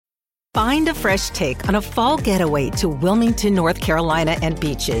Find a fresh take on a fall getaway to Wilmington, North Carolina and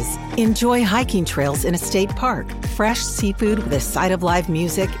beaches. Enjoy hiking trails in a state park, fresh seafood with a side of live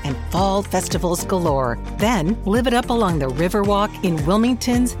music, and fall festivals galore. Then live it up along the Riverwalk in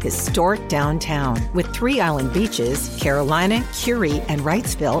Wilmington's historic downtown. With 3 island beaches, Carolina, Curie, and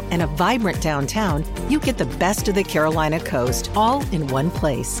Wrightsville, and a vibrant downtown, you get the best of the Carolina coast all in one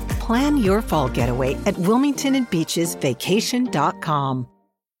place. Plan your fall getaway at WilmingtonandBeachesVacation.com.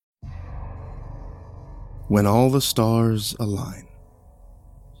 When all the stars align.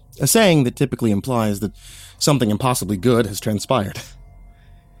 A saying that typically implies that something impossibly good has transpired.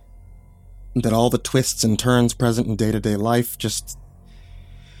 That all the twists and turns present in day-to-day life just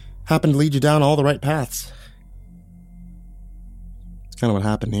happen to lead you down all the right paths. It's kind of what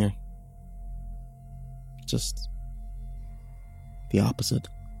happened here. Just the opposite.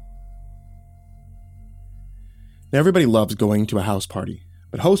 Now, everybody loves going to a house party,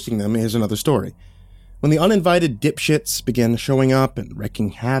 but hosting them is another story. When the uninvited dipshits begin showing up and wreaking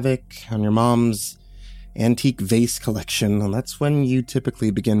havoc on your mom's antique vase collection, well, that's when you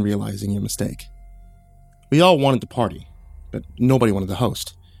typically begin realizing your mistake. We all wanted to party, but nobody wanted to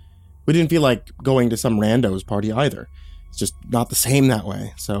host. We didn't feel like going to some rando's party either. It's just not the same that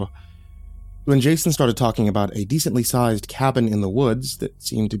way. So when Jason started talking about a decently sized cabin in the woods that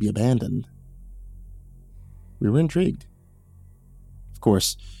seemed to be abandoned, we were intrigued. Of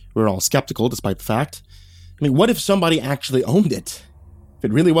course, we were all skeptical despite the fact. I mean, what if somebody actually owned it? If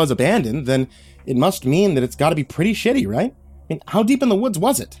it really was abandoned, then it must mean that it's got to be pretty shitty, right? I mean, how deep in the woods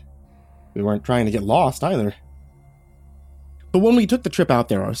was it? We weren't trying to get lost either. But when we took the trip out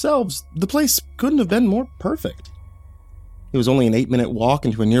there ourselves, the place couldn't have been more perfect. It was only an 8-minute walk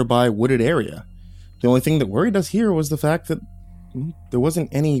into a nearby wooded area. The only thing that worried us here was the fact that there wasn't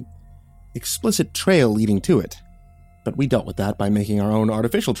any explicit trail leading to it. But we dealt with that by making our own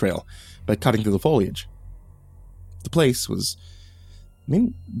artificial trail, by cutting through the foliage. The place was,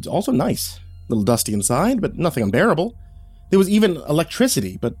 also nice. A little dusty inside, but nothing unbearable. There was even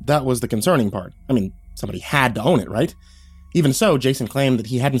electricity, but that was the concerning part. Somebody had to own it, right? Even so, Jason claimed that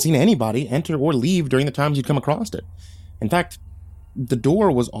he hadn't seen anybody enter or leave during the times he'd come across it. In fact, the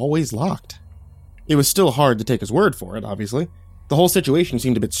door was always locked. It was still hard to take his word for it, obviously. The whole situation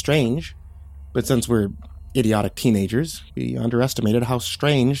seemed a bit strange, but since we're idiotic teenagers, we underestimated how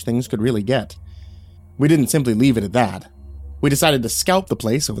strange things could really get. We didn't simply leave it at that. We decided to scout the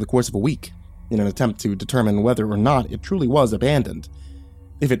place over the course of a week, in an attempt to determine whether or not it truly was abandoned.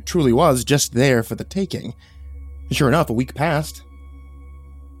 If it truly was just there for the taking. Sure enough, a week passed.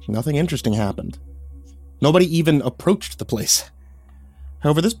 Nothing interesting happened. Nobody even approached the place.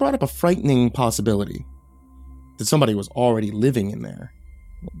 However, this brought up a frightening possibility. That somebody was already living in there.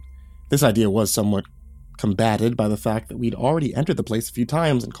 This idea was somewhat combated by the fact that we'd already entered the place a few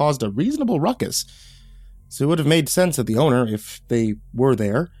times and caused a reasonable ruckus. So it would have made sense that the owner, if they were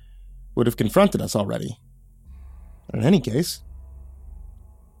there, would have confronted us already. In any case,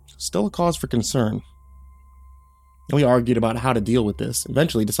 still a cause for concern. And we argued about how to deal with this,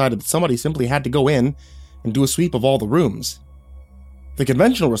 eventually decided that somebody simply had to go in and do a sweep of all the rooms. The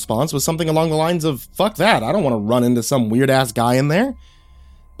conventional response was something along the lines of, fuck that, I don't want to run into some weird-ass guy in there.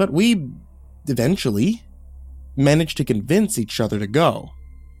 But we eventually managed to convince each other to go.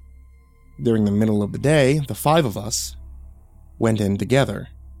 During the middle of the day, the 5 of us went in together.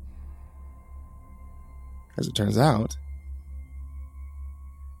 As it turns out,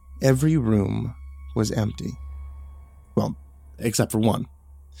 every room was empty. Well, except for one.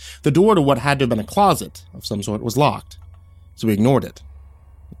 The door to what had to have been a closet of some sort was locked, so we ignored it.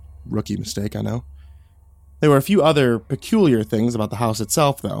 Rookie mistake, I know. There were a few other peculiar things about the house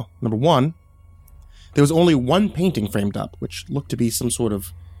itself, though. Number 1, there was only one painting framed up, which looked to be some sort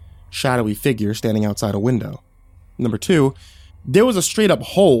of shadowy figure standing outside a window. Number 2, there was a straight-up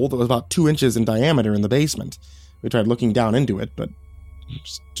hole that was about 2 inches in diameter in the basement. We tried looking down into it, but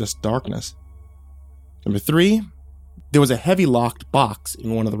just darkness. Number 3, there was a heavy locked box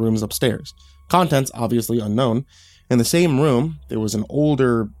in one of the rooms upstairs. Contents obviously unknown. In the same room, there was an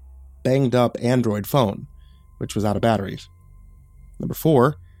older, banged-up Android phone, which was out of batteries. Number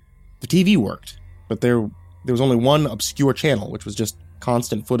 4, the TV worked, but there was only one obscure channel, which was just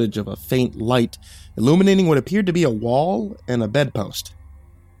constant footage of a faint light illuminating what appeared to be a wall and a bedpost.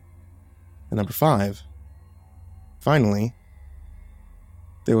 And number 5, finally,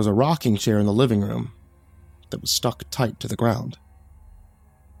 there was a rocking chair in the living room that was stuck tight to the ground.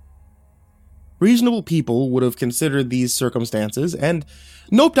 Reasonable people would have considered these circumstances and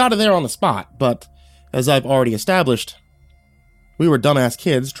noped out of there on the spot, but, as I've already established, we were dumbass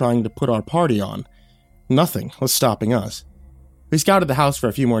kids trying to put our party on. Nothing was stopping us. We scouted the house for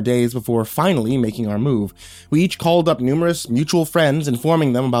a few more days before finally making our move. We each called up numerous mutual friends,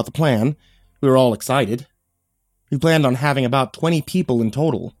 informing them about the plan. We were all excited. We planned on having about 20 people in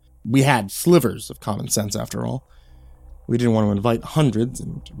total. We had slivers of common sense, after all. We didn't want to invite hundreds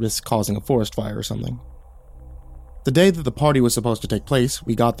and risk causing a forest fire or something. The day that the party was supposed to take place,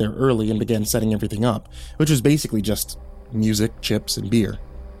 we got there early and began setting everything up, which was basically just music, chips, and beer.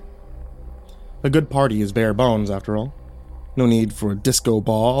 A good party is bare bones, after all. No need for a disco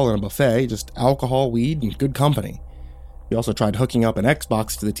ball and a buffet, just alcohol, weed, and good company. We also tried hooking up an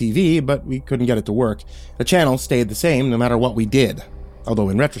Xbox to the TV, but we couldn't get it to work. The channel stayed the same no matter what we did, although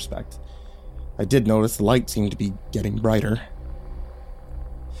in retrospect, I did notice the light seemed to be getting brighter.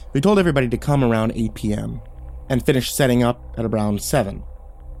 We told everybody to come around 8 p.m. and finish setting up at around 7.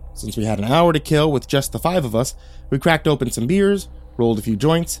 Since we had an hour to kill with just the 5 of us, we cracked open some beers, rolled a few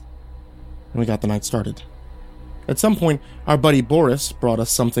joints, and we got the night started. At some point, our buddy Boris brought us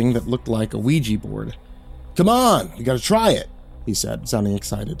something that looked like a Ouija board. "Come on, we gotta try it," he said, sounding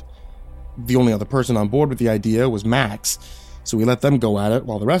excited. The only other person on board with the idea was Max, so we let them go at it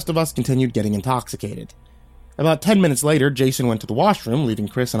while the rest of us continued getting intoxicated. About 10 minutes later, Jason went to the washroom, leaving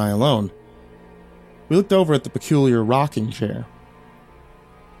Chris and I alone. We looked over at the peculiar rocking chair.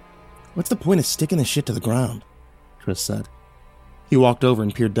 "What's the point of sticking this shit to the ground?" Chris said. He walked over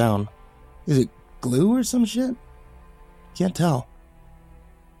and peered down. "Is it glue or some shit? Can't tell."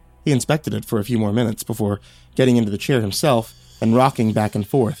 He inspected it for a few more minutes before getting into the chair himself and rocking back and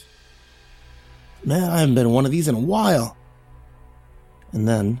forth. "Man, I haven't been in one of these in a while." And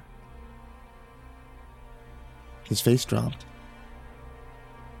then his face dropped.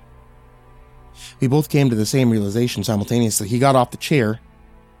 We both came to the same realization simultaneously. He got off the chair,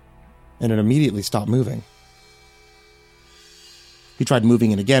 and it immediately stopped moving. He tried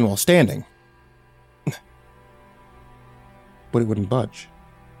moving it again while standing, but it wouldn't budge.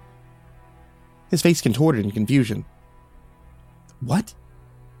 His face contorted in confusion. "What?"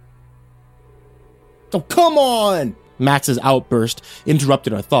 "Oh, come on!" Max's outburst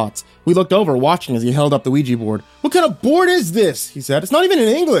interrupted our thoughts. We looked over, watching as he held up the Ouija board. "What kind of board is this?" he said. "It's not even in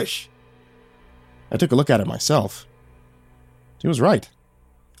English." I took a look at it myself. He was right.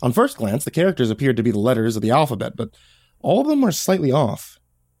 On first glance, the characters appeared to be the letters of the alphabet, but all of them were slightly off.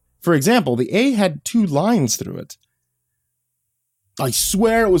 For example, the A had 2 lines through it. "I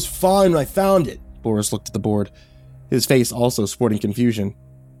swear it was fine when I found it." Boris looked at the board, his face also sporting confusion.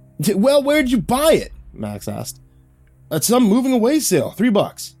 "Well, where'd you buy it?" Max asked. "At some moving away sale,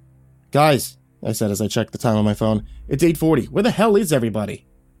 $3. "Guys," I said as I checked the time on my phone, "it's 8:40. Where the hell is everybody?"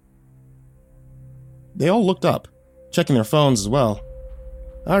 They all looked up, checking their phones as well.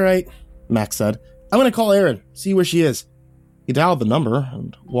 "All right," Max said. "I'm going to call Erin, see where she is." He dialed the number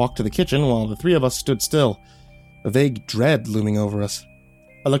and walked to the kitchen while the 3 of us stood still, a vague dread looming over us.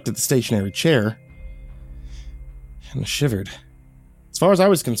 I looked at the stationary chair and shivered. As far as I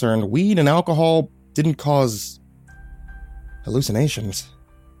was concerned, weed and alcohol didn't cause hallucinations.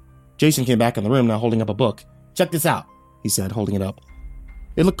 Jason came back in the room, now holding up a book. "Check this out," he said, holding it up.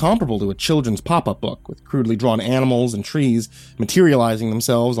 It looked comparable to a children's pop-up book, with crudely drawn animals and trees materializing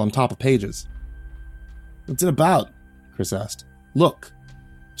themselves on top of pages. "What's it about?" Chris asked. "Look,"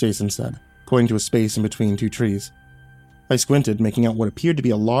 Jason said, pointing to a space in between 2 trees. I squinted, making out what appeared to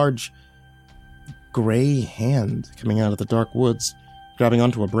be a large, gray hand coming out of the dark woods, grabbing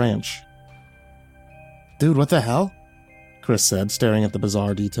onto a branch. "Dude, what the hell?" Chris said, staring at the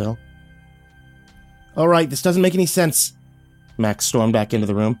bizarre detail. "All right, this doesn't make any sense." Max stormed back into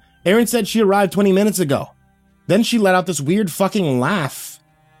the room. "Erin said she arrived 20 minutes ago. Then she let out this weird fucking laugh.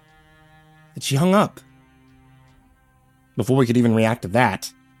 And she hung up." Before we could even react to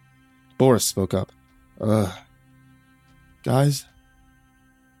that, Boris spoke up. Guys,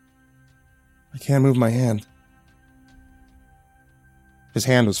 I can't move my hand." His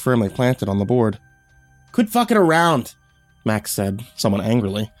hand was firmly planted on the board. "Quit fucking around," Max said, somewhat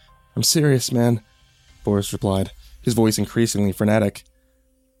angrily. "I'm serious, man," Boris replied, his voice increasingly frenetic.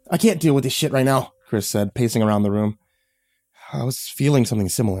 "I can't deal with this shit right now," Chris said, pacing around the room. I was feeling something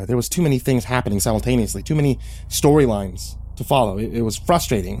similar. There was too many things happening simultaneously, too many storylines to follow. It was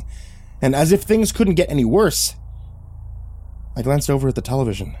frustrating. And as if things couldn't get any worse, I glanced over at the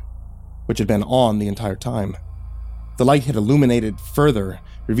television, which had been on the entire time. The light had illuminated further,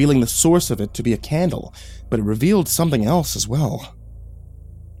 revealing the source of it to be a candle, but it revealed something else as well.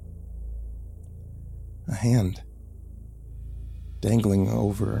 A hand. Dangling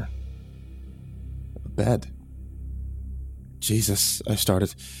over a bed. "Jesus," I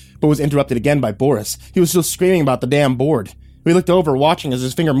started, but was interrupted again by Boris. He was still screaming about the damn board. We looked over, watching as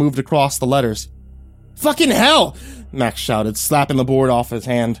his finger moved across the letters. Fucking hell! Max shouted, slapping the board off his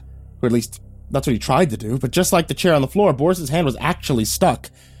hand. Or at least, that's what he tried to do, but just like the chair on the floor, Boris's hand was actually stuck.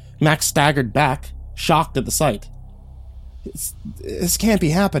 Max staggered back, shocked at the sight. This can't be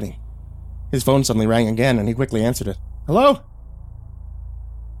happening. His phone suddenly rang again, and he quickly answered it. Hello?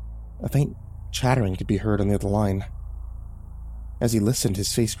 A faint chattering could be heard on the other line. As he listened,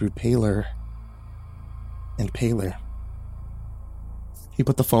 his face grew paler and paler. He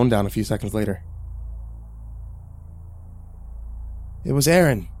put the phone down a few seconds later. It was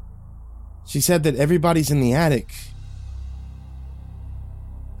Erin. She said that everybody's in the attic.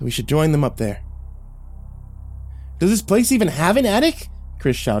 We should join them up there. Does this place even have an attic?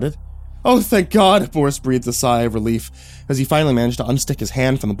 Chris shouted. Oh, thank God, Boris breathed a sigh of relief as he finally managed to unstick his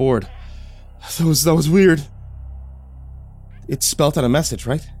hand from the board. That was weird. It spelt out a message,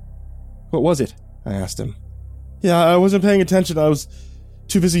 right? What was it? I asked him. Yeah, I wasn't paying attention. I was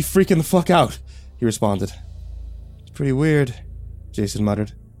too busy freaking the fuck out, he responded. It's pretty weird, Jason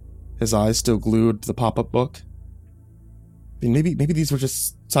muttered, his eyes still glued to the pop-up book. I mean, maybe these were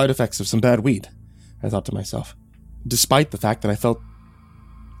just side effects of some bad weed, I thought to myself, despite the fact that I felt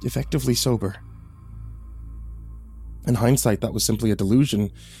effectively sober. In hindsight, that was simply a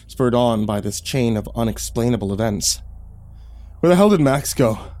delusion spurred on by this chain of unexplainable events. Where the hell did Max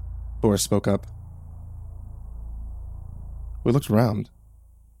go? Boris spoke up. We looked around,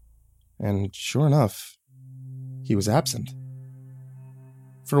 and sure enough, he was absent.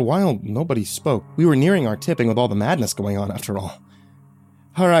 For a while, nobody spoke. We were nearing our tipping with all the madness going on, after all.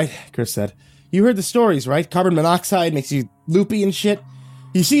 All right, Chris said. You heard the stories, right? Carbon monoxide makes you loopy and shit.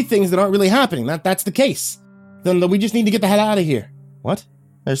 You see things that aren't really happening. That's the case. Then we just need to get the hell out of here. What?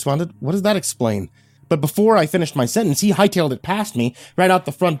 I responded. What does that explain? But before I finished my sentence, he hightailed it past me, right out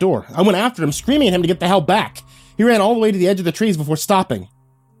the front door. I went after him, screaming at him to get the hell back. He ran all the way to the edge of the trees before stopping.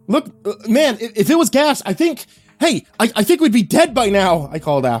 Look, man, if it was gas, I think we'd be dead by now, I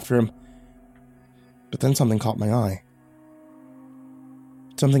called after him. But then something caught my eye.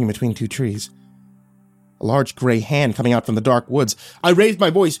 Something in between two trees. A large gray hand coming out from the dark woods. I raised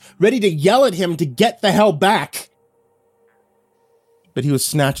my voice, ready to yell at him to get the hell back. But he was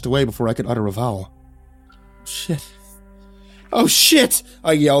snatched away before I could utter a vowel. Shit. Oh shit!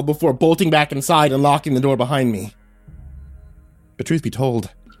 I yelled before bolting back inside and locking the door behind me. But truth be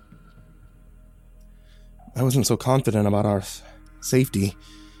told, I wasn't so confident about our safety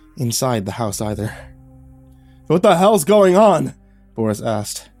inside the house either. What the hell's going on? Boris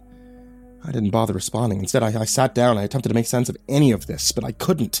asked. I didn't bother responding. Instead, I sat down. I attempted to make sense of any of this, but I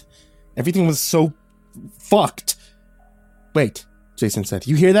couldn't. Everything was so fucked. Wait, Jason said.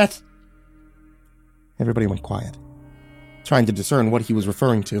 You hear that? Everybody went quiet, trying to discern what he was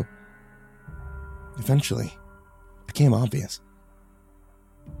referring to. Eventually, it became obvious.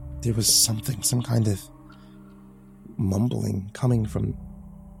 There was something, some kind of mumbling coming from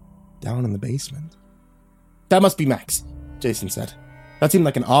down in the basement. That must be Max, Jason said. That seemed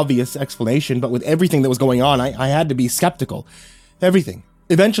like an obvious explanation, but with everything that was going on, I had to be skeptical. Everything.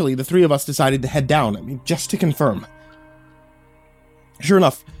 Eventually, the three of us decided to head down, just to confirm. Sure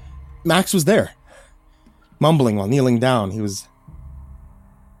enough, Max was there, mumbling while kneeling down. He was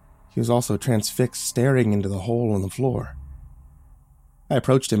also transfixed, staring into the hole in the floor. I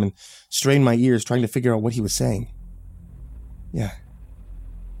approached him and strained my ears, trying to figure out what he was saying. Yeah,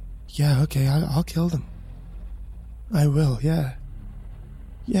 okay, I'll kill them. I will, yeah.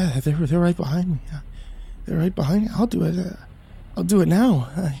 Yeah, they're right behind me. They're right behind me. I'll do it. I'll do it now.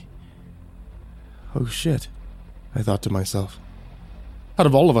 Oh shit, I thought to myself. Out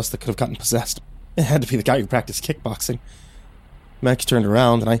of all of us that could have gotten possessed, it had to be the guy who practiced kickboxing. Max turned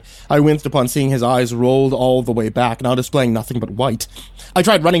around, and I winced upon seeing his eyes rolled all the way back, now displaying nothing but white. I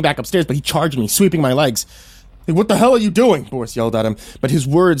tried running back upstairs, but he charged me, sweeping my legs. Hey, what the hell are you doing? Boris yelled at him, but his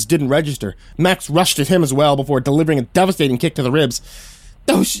words didn't register. Max rushed at him as well before delivering a devastating kick to the ribs.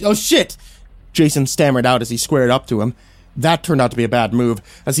 Oh shit! Jason stammered out as he squared up to him. That turned out to be a bad move.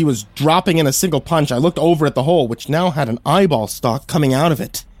 As he was dropping in a single punch, I looked over at the hole, which now had an eyeball stalk coming out of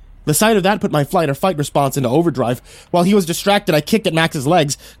it. The sight of that put my flight or fight response into overdrive. While he was distracted, I kicked at Max's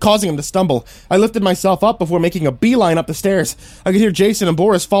legs, causing him to stumble. I lifted myself up before making a beeline up the stairs. I could hear Jason and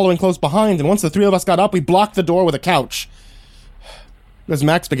Boris following close behind, and once the three of us got up, we blocked the door with a couch. As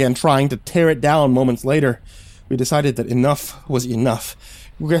Max began trying to tear it down moments later, we decided that enough was enough.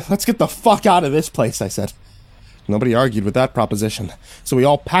 Let's get the fuck out of this place, I said. Nobody argued with that proposition, so we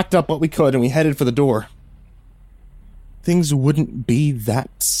all packed up what we could and we headed for the door. Things wouldn't be that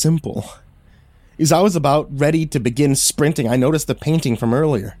simple. As I was about ready to begin sprinting, I noticed the painting from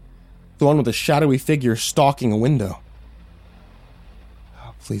earlier, the one with the shadowy figure stalking a window.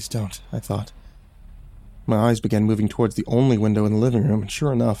 Oh, please don't, I thought. My eyes began moving towards the only window in the living room, and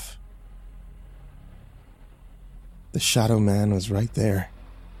sure enough, the shadow man was right there,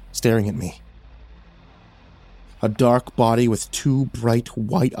 staring at me. A dark body with 2 bright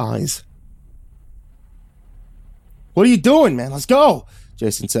white eyes. "What are you doing, man? Let's go,"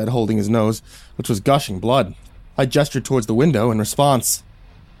 Jason said, holding his nose, which was gushing blood. I gestured towards the window in response.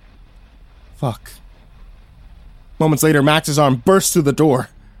 Fuck. Moments later, Max's arm burst through the door.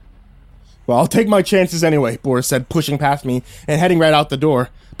 "Well, I'll take my chances anyway," Boris said, pushing past me and heading right out the door.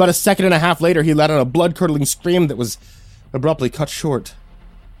 About a second and a half later, he let out a blood-curdling scream that was abruptly cut short.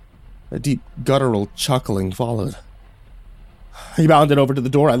 A deep, guttural chuckling followed. He bounded over to the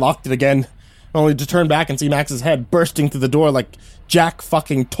door. I locked it again, only to turn back and see Max's head bursting through the door like Jack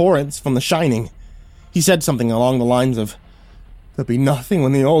fucking Torrance from The Shining. He said something along the lines of, "There'll be nothing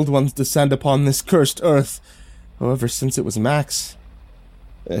when the old ones descend upon this cursed earth." However, since it was Max,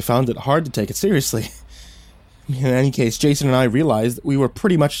 I found it hard to take it seriously. In any case, Jason and I realized that we were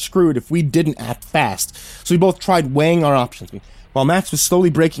pretty much screwed if we didn't act fast, so we both tried weighing our options. While Max was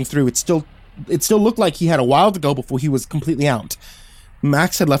slowly breaking through, it still looked like he had a while to go before he was completely out.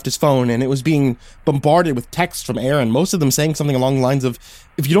 Max had left his phone, and it was being bombarded with texts from Aaron, most of them saying something along the lines of,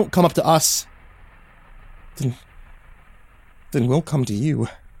 "If you don't come up to us, then we'll come to you."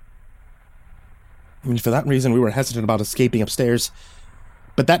 For that reason, we were hesitant about escaping upstairs.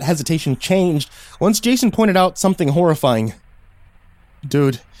 But that hesitation changed once Jason pointed out something horrifying.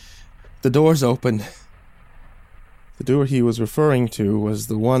 "Dude, the door's open." The door he was referring to was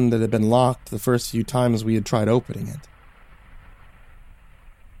the one that had been locked the first few times we had tried opening it.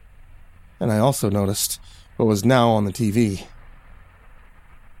 And I also noticed what was now on the TV.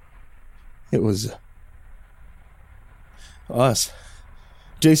 It was us.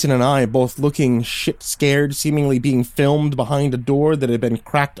 Jason and I both looking shit-scared, seemingly being filmed behind a door that had been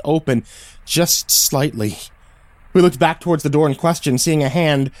cracked open just slightly. We looked back towards the door in question, seeing a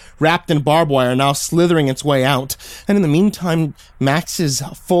hand wrapped in barbed wire now slithering its way out. And in the meantime, Max's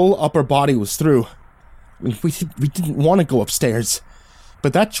full upper body was through. We didn't want to go upstairs.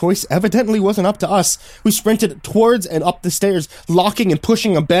 But that choice evidently wasn't up to us. We sprinted towards and up the stairs, locking and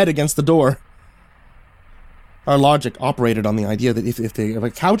pushing a bed against the door. Our logic operated on the idea that if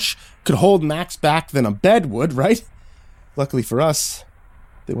a couch could hold Max back, then a bed would, right? Luckily for us,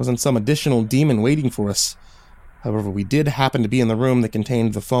 there wasn't some additional demon waiting for us. However, we did happen to be in the room that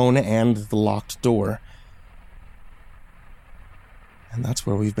contained the phone and the locked door. And that's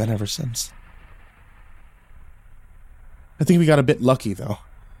where we've been ever since. I think we got a bit lucky, though.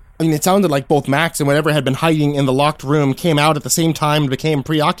 It sounded like both Max and whatever had been hiding in the locked room came out at the same time and became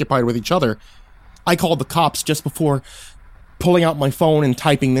preoccupied with each other. I called the cops just before pulling out my phone and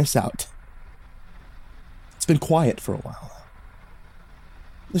typing this out. It's been quiet for a while.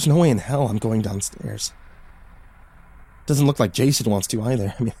 There's no way in hell I'm going downstairs. Doesn't look like Jason wants to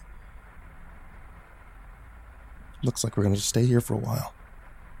either. Looks like we're going to just stay here for a while.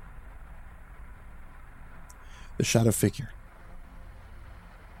 The shadow figure.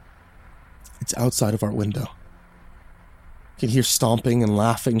 It's outside of our window. You can hear stomping and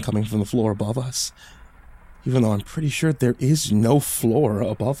laughing coming from the floor above us, even though I'm pretty sure there is no floor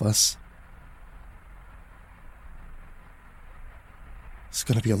above us. It's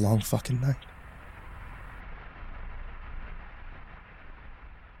gonna be a long fucking night.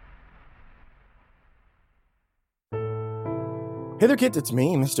 Hey there kids, it's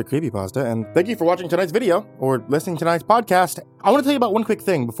me, Mr. Creepypasta, and thank you for watching tonight's video, or listening to tonight's podcast. I want to tell you about one quick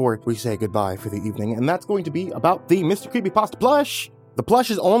thing before we say goodbye for the evening, and that's going to be about the Mr. Creepypasta plush. The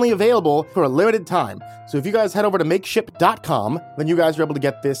plush is only available for a limited time, so if you guys head over to makeship.com, then you guys are able to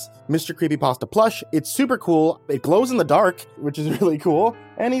get this Mr. Creepypasta plush. It's super cool, it glows in the dark, which is really cool,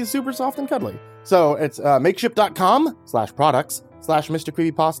 and he's super soft and cuddly. So it's makeship.com/products/Mr.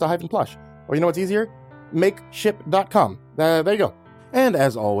 Creepypasta-plush. Or you know what's easier? Makeship.com. There you go. And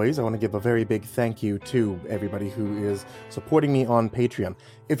as always, I want to give a very big thank you to everybody who is supporting me on Patreon.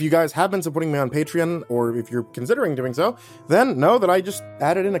 If you guys have been supporting me on Patreon, or if you're considering doing so, then know that I just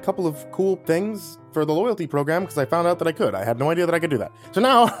added in a couple of cool things for the loyalty program because I found out that I could. I had no idea that I could do that. So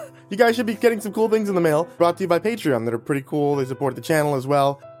now, you guys should be getting some cool things in the mail brought to you by Patreon that are pretty cool. They support the channel as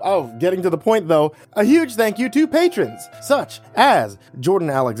well. Oh, getting to the point though, a huge thank you to patrons such as Jordan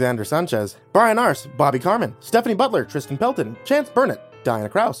Alexander Sanchez, Brian Arce, Bobby Carmen, Stephanie Butler, Tristan Pelton, Chance Burnett, Diana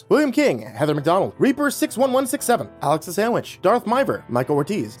Krause, William King, Heather McDonald, Reaper61167, Alex the Sandwich, Darth Miver, Michael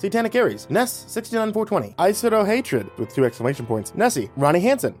Ortiz, Satanic Aries, Ness69420, Isoto Hatred with 2 exclamation points, Nessie, Ronnie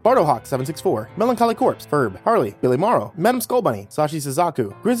Hansen, Bardohawk764, Melancholy Corpse, Ferb, Harley, Billy Morrow, Madam Skullbunny, Sashi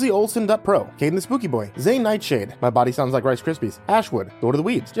Suzaku, Grizzly Olsen.pro, Caden the Spooky Boy, Zane Nightshade, My Body Sounds Like Rice Krispies, Ashwood, Lord of the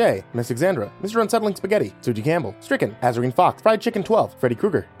Weeds, Jay, Miss Xandra, Mr. Unsettling Spaghetti, Suji Campbell, Stricken, Azarine Fox, Fried Chicken 12, Freddy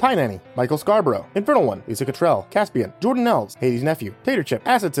Krueger, Ty Nanny, Michael Scarborough, Infernal One, Lisa Cottrell, Caspian, Jordan Elves, Hades Nephew, Tater Chip,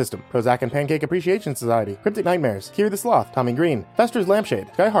 Acid System, Prozac and Pancake Appreciation Society, Cryptic Nightmares, Kiri the Sloth, Tommy Green, Fester's Lampshade,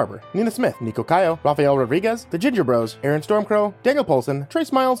 Sky Harbor, Nina Smith, Nico Kayo, Rafael Rodriguez, The Ginger Bros, Aaron Stormcrow, Daniel Polson, Trey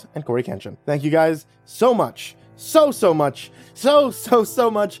Smiles, and Corey Kenshin. Thank you guys so much, so much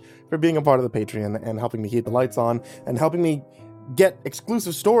for being a part of the Patreon and helping me keep the lights on and helping me get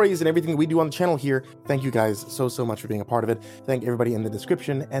exclusive stories and everything we do on the channel here. Thank you guys so much for being a part of it. Thank everybody in the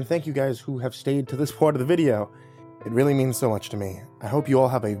description, and thank you guys who have stayed to this part of the video. It really means so much to me. I hope you all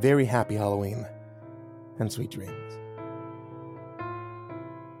have a very happy Halloween and sweet dreams.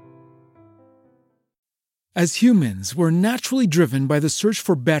 As humans, we're naturally driven by the search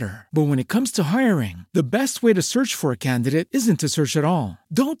for better. But when it comes to hiring, the best way to search for a candidate isn't to search at all.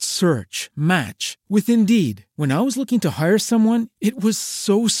 Don't search, match with Indeed. When I was looking to hire someone, it was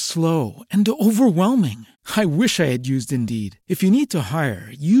so slow and overwhelming. I wish I had used Indeed. If you need to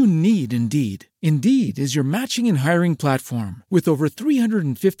hire, you need Indeed. Indeed is your matching and hiring platform with over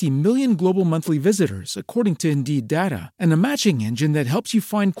 350 million global monthly visitors, according to Indeed data, and a matching engine that helps you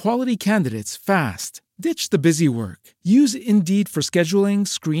find quality candidates fast. Ditch the busy work. Use Indeed for scheduling,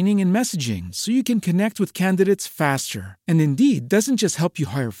 screening, and messaging so you can connect with candidates faster. And Indeed doesn't just help you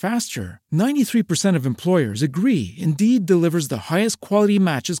hire faster. 93% of employers agree Indeed delivers the highest quality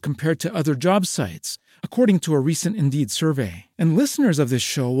matches compared to other job sites, according to a recent Indeed survey. And listeners of this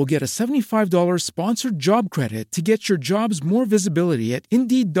show will get a $75 sponsored job credit to get your jobs more visibility at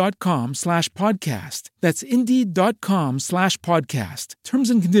Indeed.com/podcast. That's Indeed.com/podcast. Terms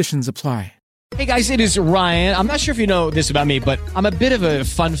and conditions apply. Hey guys, it is Ryan. I'm not sure if you know this about me, but I'm a bit of a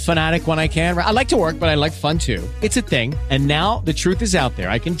fun fanatic when I can. I like to work, but I like fun too. It's a thing. And now the truth is out there.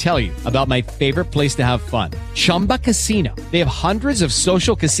 I can tell you about my favorite place to have fun. Chumba Casino. They have hundreds of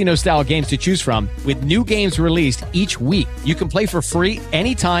social casino style games to choose from with new games released each week. You can play for free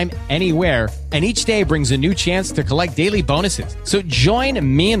anytime, anywhere. And each day brings a new chance to collect daily bonuses. So join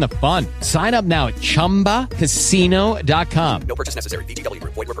me in the fun. Sign up now at ChumbaCasino.com. No purchase necessary. VGW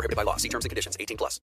Group. Void where prohibited by law. See terms and conditions. 18+.